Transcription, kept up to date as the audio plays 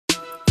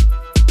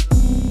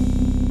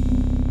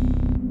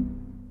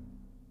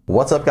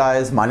What's up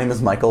guys, my name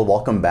is Michael,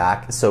 welcome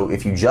back. So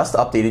if you just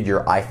updated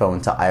your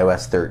iPhone to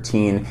iOS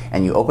 13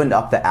 and you opened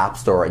up the App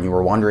Store and you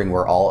were wondering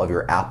where all of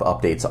your app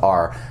updates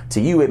are,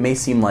 to you it may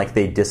seem like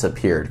they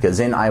disappeared because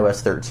in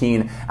iOS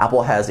 13,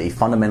 Apple has a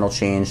fundamental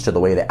change to the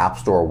way the App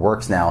Store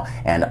works now,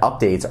 and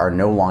updates are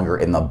no longer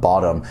in the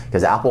bottom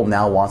because Apple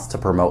now wants to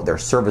promote their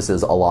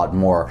services a lot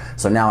more.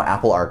 So now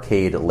Apple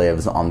Arcade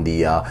lives on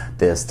the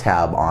this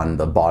tab on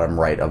the bottom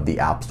right of the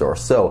App Store.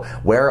 So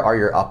where are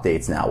your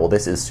updates now? Well,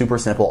 this is super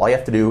simple. All you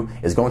have to do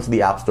is go into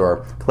the App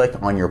Store,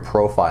 click on your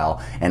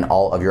profile, and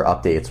all of your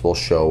updates will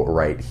show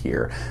right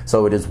here.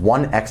 So it is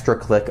one extra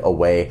click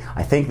away.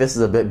 I think this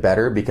is a bit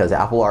better because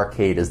Apple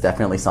Arcade is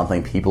definitely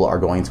something people are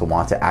going to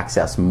want to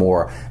access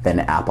more than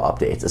app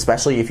updates.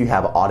 Especially if you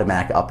have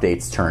automatic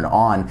updates turned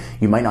on,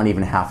 you might not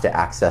even have to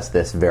access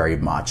this very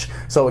much.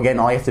 So again,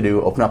 all you have to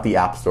do, open up the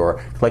App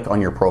Store, click on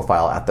your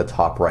profile at the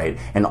top right,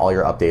 and all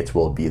your updates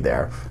will be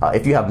there.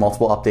 If you have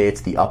multiple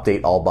updates, the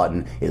Update All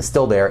button is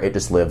still there. It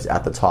just lives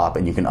at the top,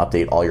 and you can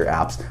update all your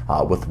apps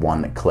with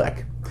one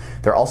click.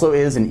 There also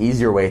is an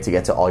easier way to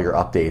get to all your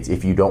updates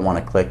if you don't want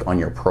to click on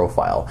your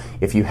profile.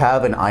 If you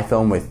have an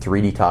iPhone with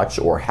 3D Touch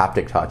or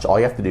Haptic Touch, all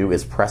you have to do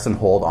is press and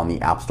hold on the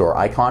App Store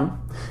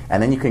icon,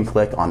 and then you can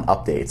click on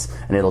Updates,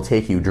 and it'll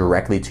take you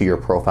directly to your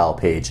profile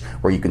page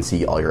where you can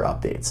see all your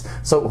updates.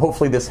 So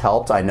hopefully this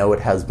helped. I know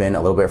it has been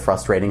a little bit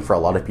frustrating for a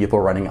lot of people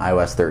running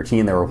iOS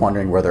 13. They were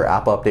wondering where their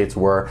app updates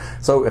were.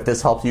 So if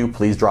this helped you,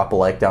 please drop a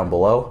like down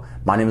below.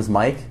 My name is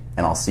Mike,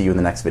 and I'll see you in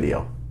the next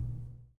video.